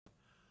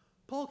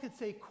Paul could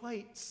say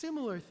quite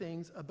similar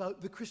things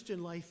about the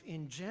Christian life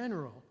in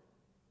general.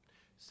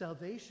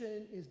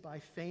 Salvation is by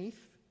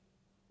faith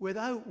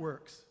without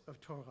works of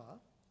Torah,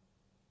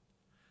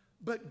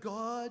 but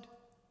God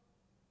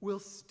will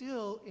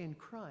still in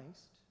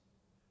Christ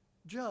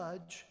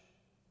judge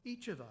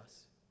each of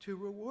us to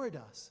reward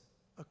us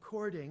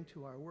according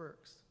to our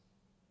works.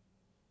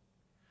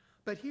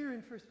 But here in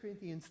 1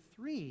 Corinthians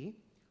 3,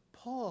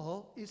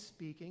 Paul is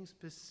speaking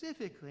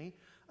specifically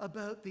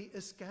about the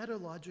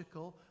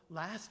eschatological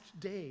last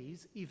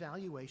days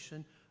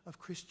evaluation of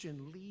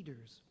Christian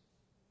leaders.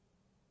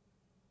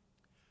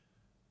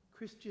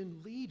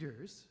 Christian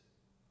leaders,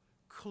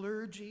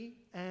 clergy,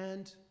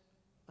 and,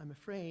 I'm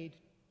afraid,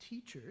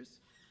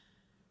 teachers,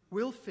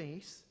 will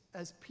face,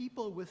 as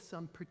people with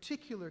some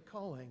particular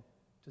calling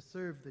to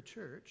serve the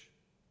church,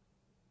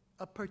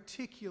 a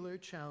particular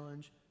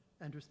challenge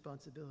and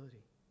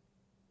responsibility.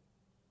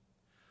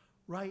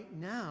 Right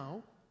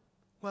now,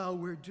 while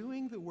we're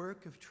doing the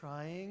work of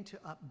trying to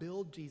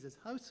upbuild Jesus'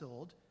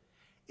 household,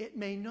 it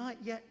may not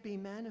yet be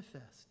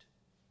manifest,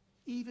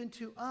 even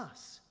to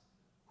us,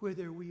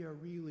 whether we are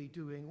really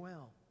doing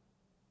well.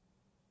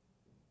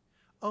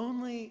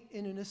 Only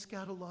in an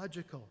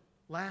eschatological,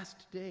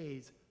 last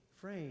days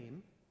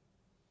frame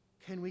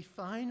can we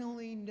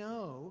finally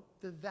know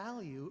the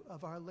value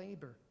of our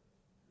labor.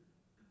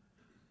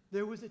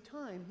 There was a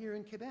time here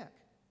in Quebec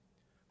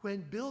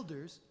when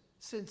builders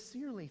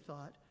sincerely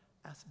thought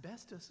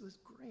asbestos was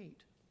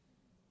great.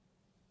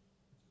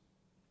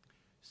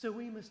 So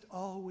we must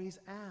always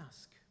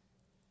ask,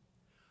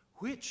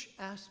 which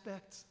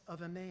aspects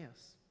of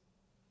Emmaus,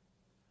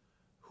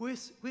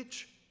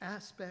 which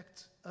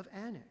aspects of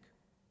Anik,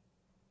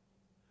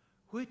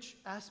 which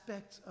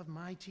aspects of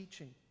my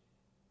teaching,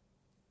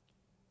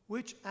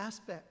 which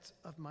aspects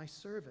of my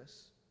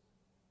service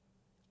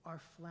are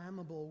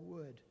flammable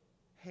wood,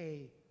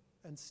 hay,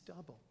 and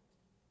stubble,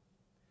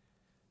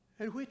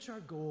 and which are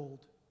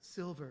gold,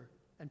 silver,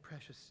 and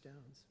precious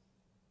stones?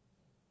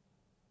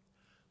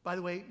 By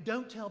the way,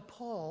 don't tell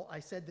Paul I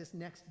said this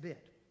next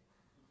bit,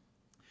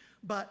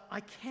 but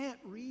I can't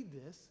read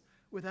this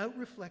without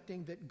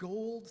reflecting that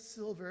gold,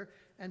 silver,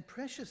 and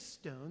precious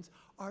stones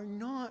are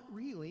not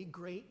really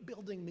great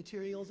building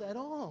materials at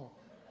all,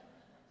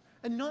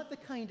 and not the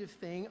kind of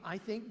thing I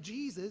think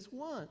Jesus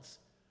wants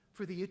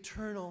for the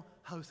eternal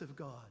house of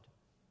God.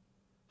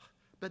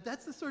 But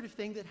that's the sort of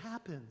thing that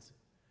happens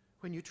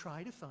when you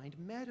try to find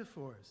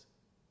metaphors.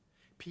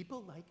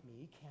 People like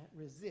me can't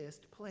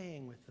resist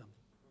playing with them.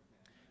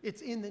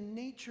 It's in the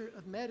nature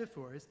of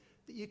metaphors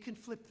that you can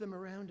flip them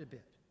around a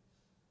bit.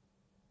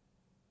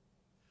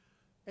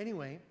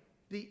 Anyway,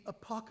 the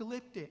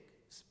apocalyptic,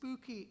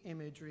 spooky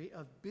imagery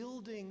of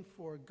building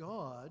for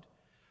God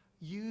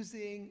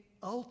using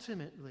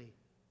ultimately,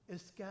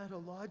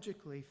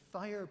 eschatologically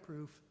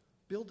fireproof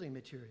building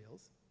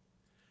materials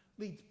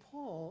leads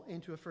Paul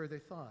into a further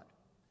thought,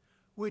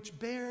 which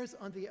bears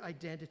on the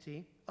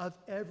identity of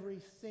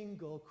every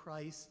single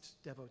Christ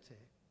devotee.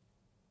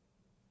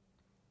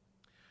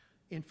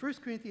 In 1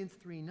 Corinthians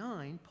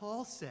 3:9,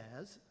 Paul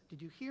says,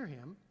 did you hear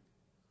him?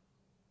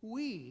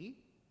 We,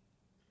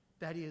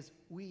 that is,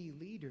 we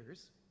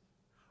leaders,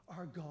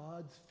 are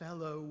God's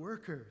fellow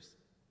workers.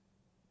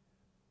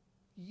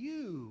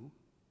 You,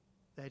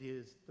 that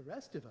is, the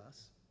rest of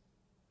us,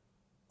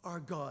 are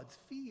God's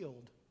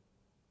field,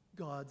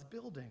 God's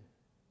building.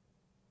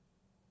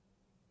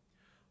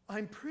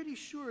 I'm pretty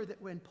sure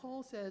that when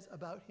Paul says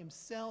about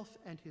himself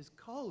and his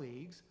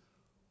colleagues,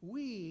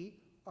 we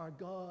are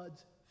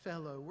God's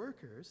fellow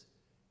workers,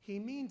 he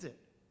means it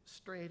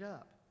straight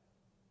up.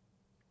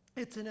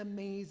 It's an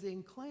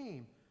amazing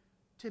claim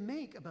to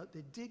make about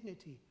the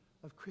dignity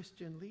of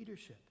Christian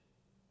leadership.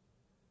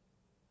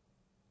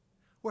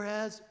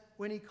 Whereas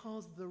when he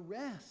calls the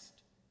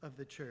rest of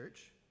the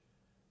church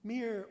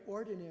mere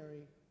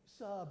ordinary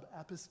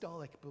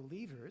sub-apostolic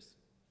believers,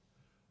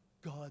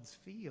 God's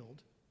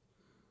field,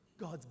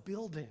 God's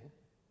building,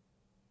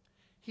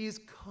 he is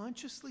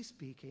consciously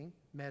speaking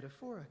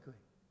metaphorically,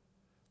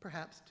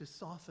 perhaps to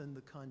soften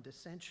the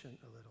condescension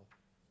a little.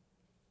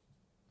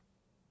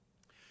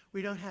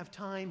 We don't have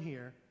time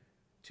here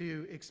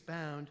to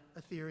expound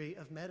a theory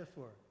of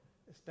metaphor,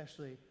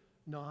 especially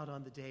not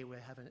on the day we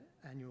have an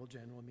annual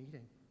general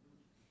meeting.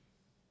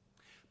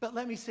 But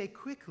let me say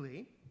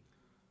quickly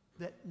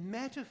that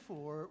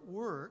metaphor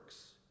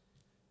works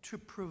to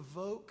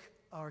provoke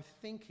our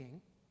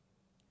thinking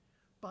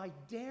by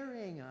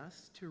daring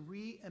us to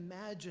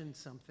reimagine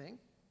something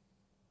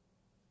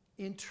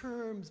in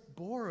terms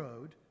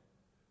borrowed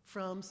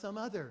from some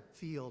other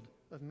field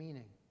of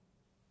meaning.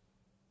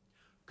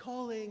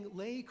 Calling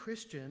lay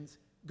Christians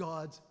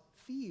God's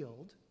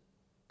field,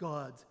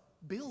 God's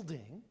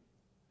building,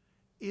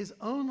 is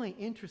only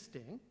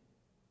interesting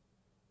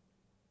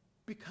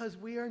because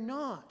we are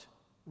not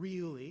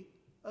really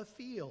a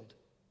field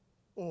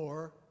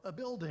or a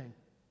building.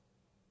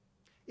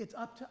 It's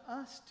up to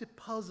us to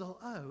puzzle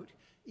out,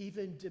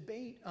 even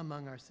debate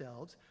among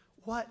ourselves,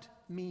 what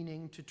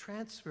meaning to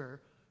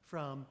transfer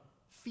from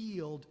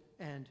field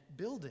and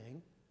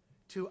building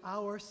to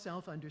our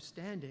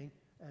self-understanding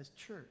as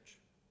church.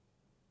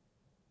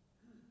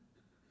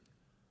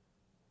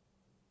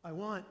 I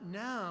want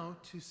now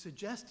to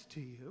suggest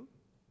to you,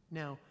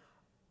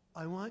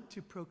 I want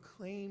to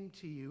proclaim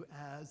to you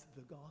as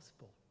the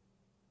gospel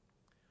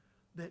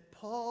that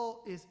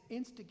Paul is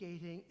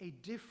instigating a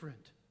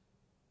different,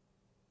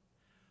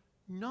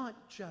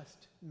 not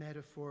just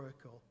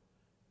metaphorical,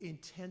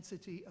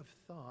 intensity of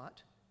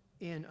thought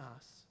in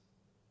us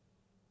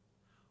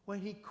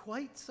when he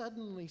quite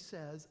suddenly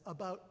says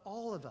about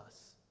all of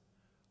us,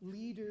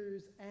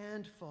 leaders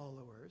and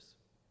followers,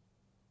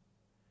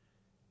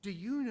 do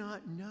you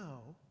not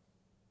know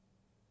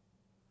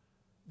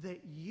that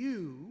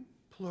you,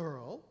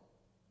 plural,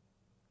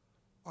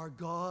 are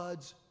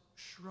God's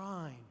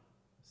shrine,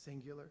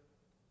 singular,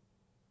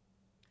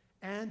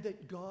 and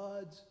that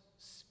God's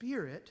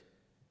Spirit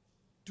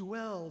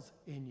dwells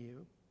in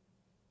you?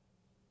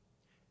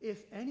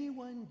 If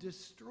anyone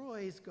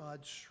destroys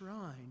God's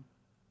shrine,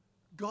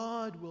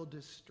 God will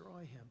destroy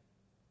him.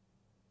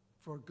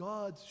 For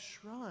God's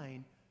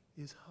shrine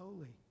is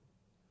holy,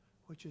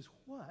 which is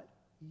what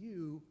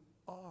you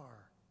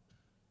are.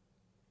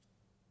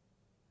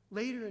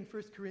 Later in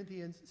 1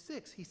 Corinthians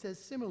 6, he says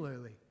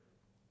similarly,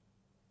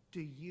 do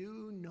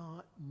you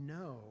not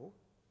know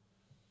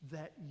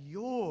that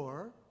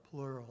your,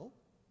 plural,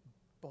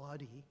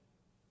 body,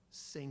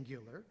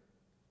 singular,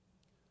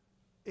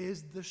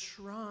 is the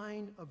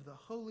shrine of the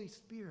Holy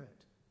Spirit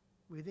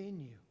within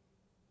you,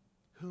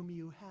 whom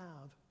you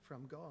have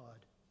from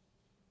God?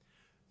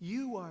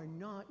 You are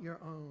not your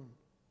own,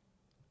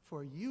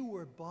 for you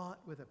were bought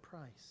with a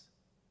price.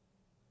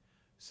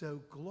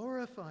 So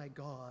glorify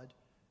God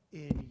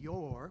in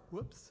your,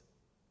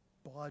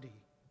 body.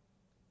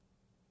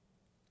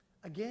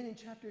 Again in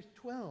chapter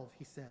 12,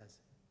 he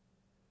says,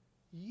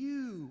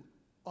 you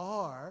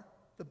are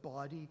the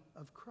body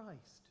of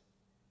Christ,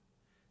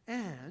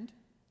 and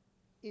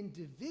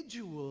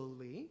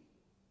individually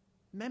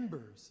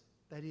members,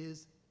 that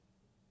is,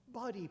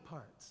 body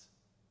parts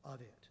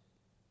of it.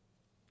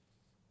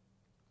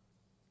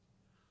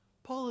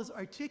 Paul is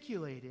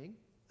articulating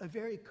a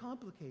very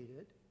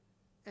complicated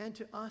and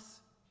to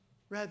us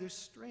rather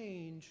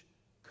strange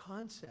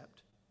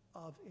concept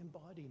of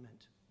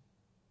embodiment.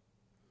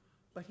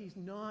 But he's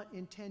not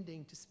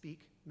intending to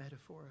speak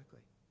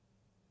metaphorically.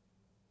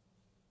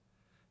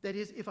 That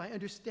is, if I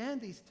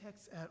understand these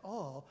texts at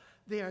all,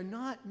 they are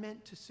not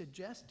meant to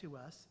suggest to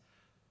us,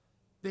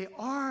 they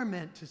are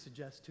meant to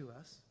suggest to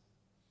us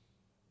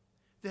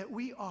that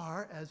we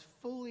are, as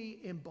fully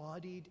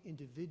embodied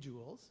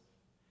individuals,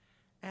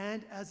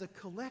 and as a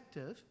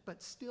collective,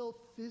 but still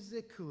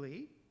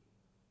physically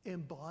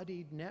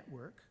embodied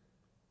network,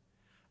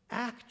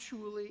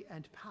 actually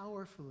and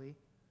powerfully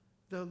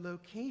the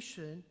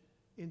location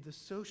in the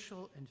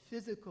social and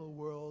physical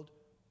world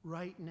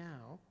right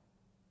now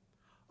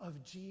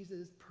of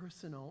Jesus'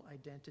 personal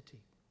identity.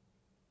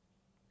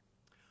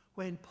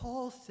 When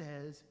Paul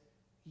says,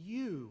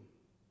 you,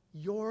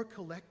 your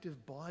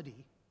collective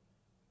body,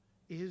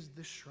 is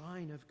the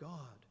shrine of God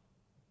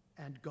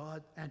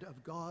and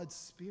of God's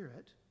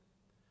Spirit,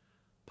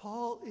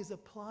 Paul is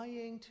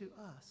applying to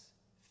us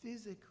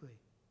physically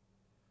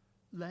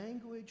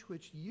language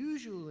which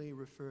usually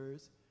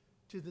refers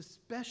to the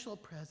special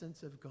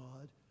presence of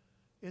God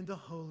in the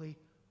Holy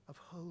of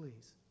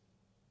Holies,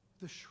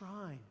 the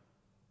shrine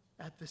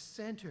at the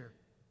center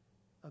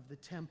of the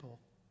temple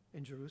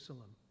in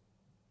Jerusalem.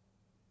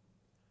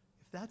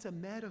 If that's a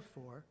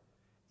metaphor,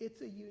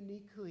 it's a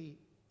uniquely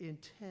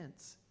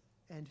intense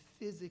and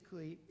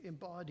physically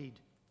embodied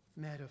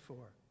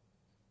metaphor.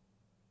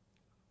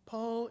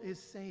 Paul is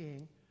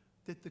saying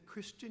that the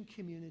Christian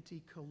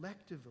community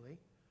collectively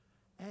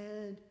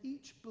and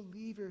each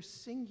believer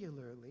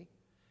singularly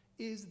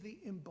is the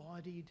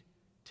embodied,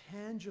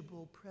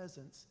 tangible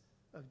presence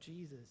of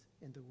Jesus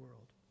in the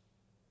world.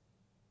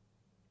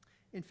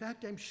 In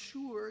fact, I'm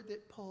sure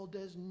that Paul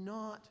does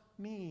not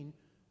mean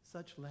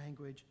such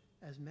language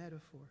as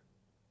metaphor.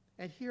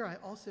 And here I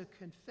also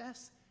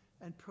confess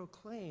and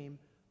proclaim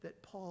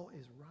that Paul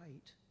is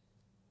right.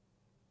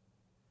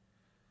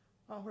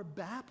 Our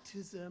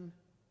baptism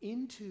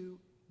into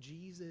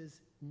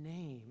Jesus'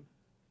 name,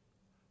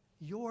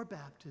 your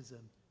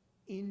baptism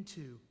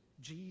into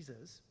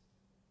Jesus,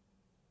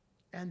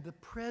 and the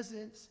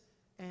presence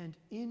and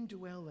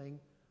indwelling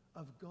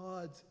of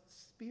God's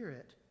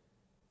Spirit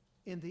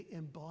in the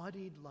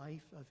embodied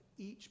life of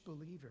each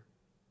believer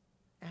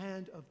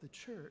and of the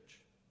church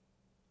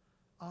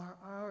are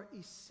our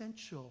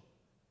essential,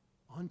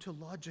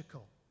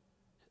 ontological,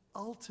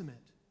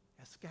 ultimate,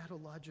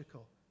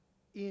 eschatological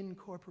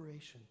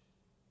incorporation,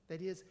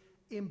 that is,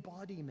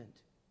 embodiment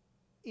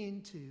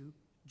into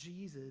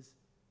Jesus'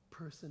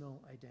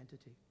 personal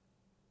identity.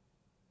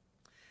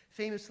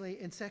 Famously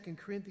in 2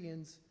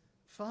 Corinthians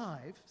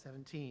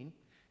 5:17,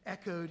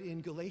 echoed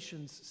in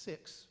Galatians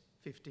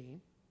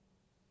 6:15,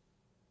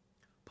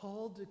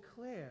 Paul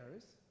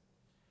declares,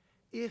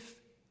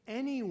 if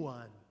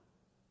anyone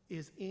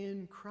is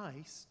in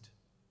Christ,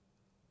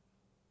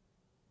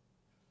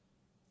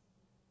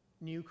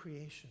 new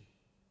creation.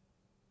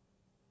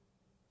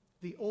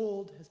 The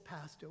old has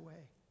passed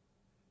away.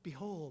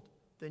 Behold,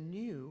 the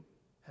new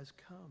has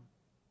come.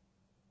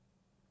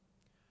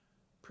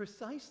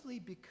 Precisely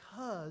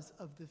because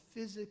of the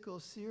physical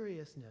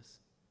seriousness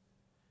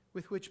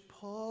with which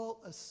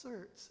Paul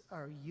asserts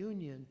our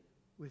union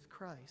with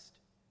Christ,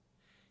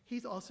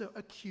 he's also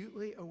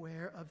acutely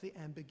aware of the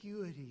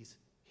ambiguities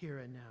here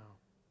and now.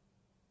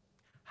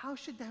 How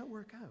should that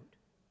work out?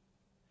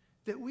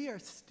 That we are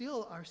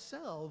still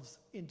ourselves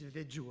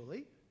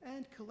individually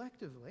and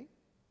collectively,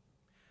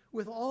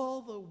 with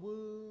all the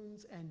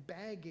wounds and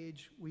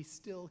baggage we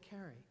still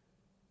carry.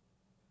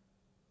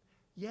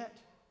 Yet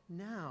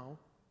now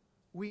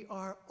we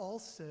are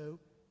also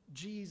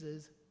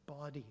Jesus'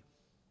 body,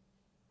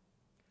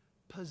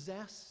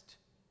 possessed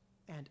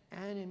and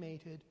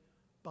animated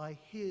by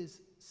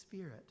his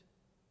Spirit,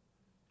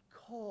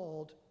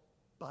 called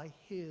by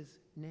his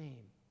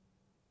name.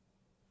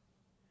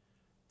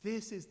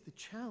 This is the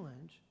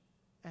challenge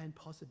and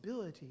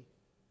possibility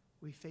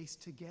we face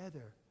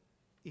together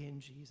in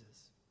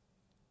Jesus.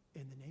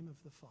 In the name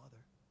of the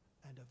Father,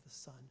 and of the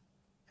Son,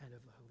 and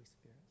of the Holy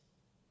Spirit.